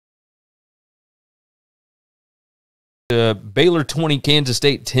Baylor 20, Kansas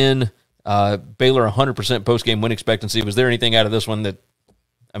State 10. Baylor 100% post-game win expectancy. Was there anything out of this one that,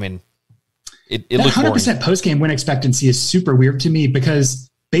 I mean, it looked 100% post-game win expectancy is super weird to me because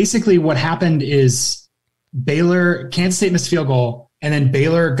basically what happened is Kansas State missed a field goal, and then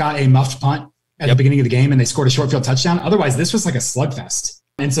Baylor got a muffed punt at the beginning of the game, and they scored a short field touchdown. Otherwise, this was like a slugfest.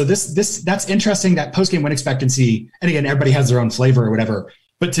 And so that's interesting, that post-game win expectancy. And again, everybody has their own flavor or whatever.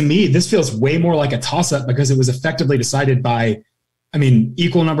 But to me, this feels way more like a toss-up because it was effectively decided by,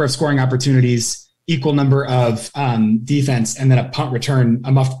 equal number of scoring opportunities, equal number of defense, and then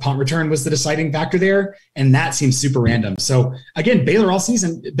a muffed punt return was the deciding factor there. And that seems super random. So again, Baylor all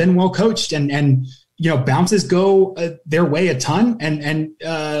season been well coached and bounces go their way a ton, and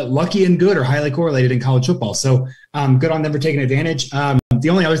lucky and good are highly correlated in college football. So good on them for taking advantage. The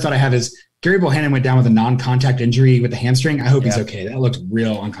only other thought I have is Gary Bohannon went down with a non-contact injury with the hamstring. I hope he's okay. That looked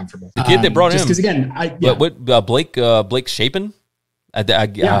real uncomfortable. The kid that brought him, because again, Blake Shapen.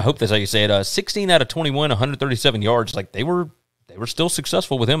 I hope that's how you say it. 16 out of 21, 137 yards. Like they were still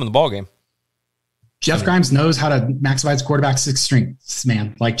successful with him in the ballgame. Jeff Grimes knows how to maximize quarterback's strengths,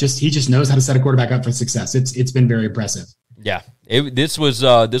 man. He just knows how to set a quarterback up for success. It's been very impressive. Yeah, this was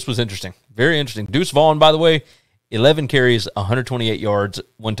interesting, very interesting. Deuce Vaughn, by the way, 11 carries, 128 yards,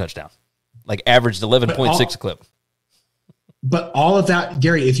 1 touchdown. Averaged 11.6 a clip. But all of that,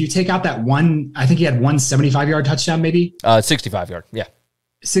 Gary, if you take out that one, I think he had 175-yard touchdown, maybe 65-yard, yeah.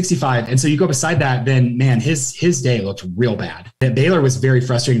 65. And so you go beside that, then man, his day looked real bad. Baylor was very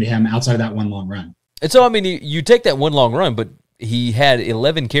frustrating to him outside of that one long run. And so, you take that one long run, but he had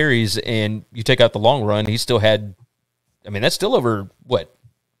 11 carries, and you take out the long run, he still had, that's still over,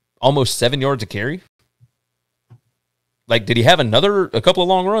 almost 7 yards a carry? Did he have a couple of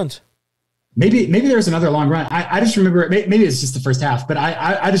long runs? Maybe there's another long run. I just remember, maybe it's just the first half, but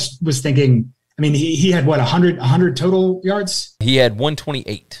I just was thinking, he had 100 total yards? He had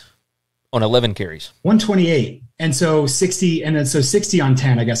 128 on 11 carries. 128. And so 60, and then so 60 on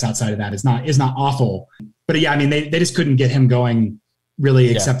 10, I guess, outside of that is not awful. But yeah, they just couldn't get him going really,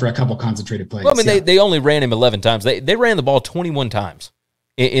 except for a couple concentrated plays. Well, they only ran him 11 times. They ran the ball 21 times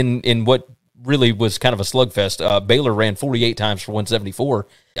in what really was kind of a slugfest. Baylor ran 48 times for 174.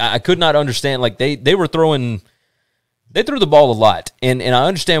 I could not understand. They were throwing. They threw the ball a lot, and I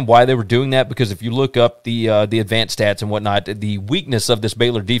understand why they were doing that, because if you look up the advanced stats and whatnot, the weakness of this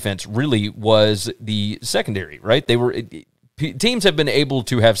Baylor defense really was the secondary, right? Teams have been able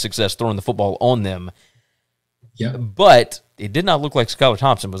to have success throwing the football on them, but it did not look like Skylar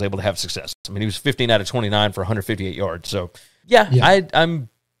Thompson was able to have success. He was 15 out of 29 for 158 yards. So,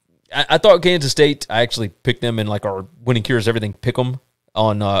 I thought Kansas State, I actually picked them in our Winning Cures Everything Pick'em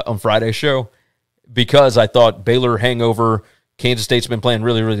on Friday's show, because I thought Baylor hangover, Kansas State's been playing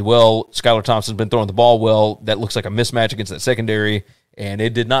really, really well. Skylar Thompson's been throwing the ball well. That looks like a mismatch against that secondary, and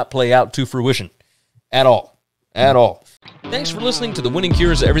it did not play out to fruition at all. At all. Thanks for listening to the Winning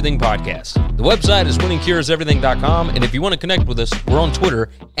Cures Everything podcast. The website is winningcureseverything.com, and if you want to connect with us, we're on Twitter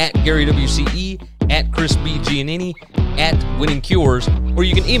at GaryWCE, at Chris B. Giannini, at Winning Cures, or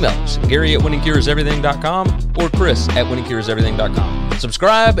you can email us, Gary at winningcureseverything.com or Chris at winningcureseverything.com.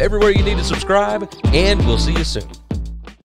 Subscribe everywhere you need to subscribe, and we'll see you soon.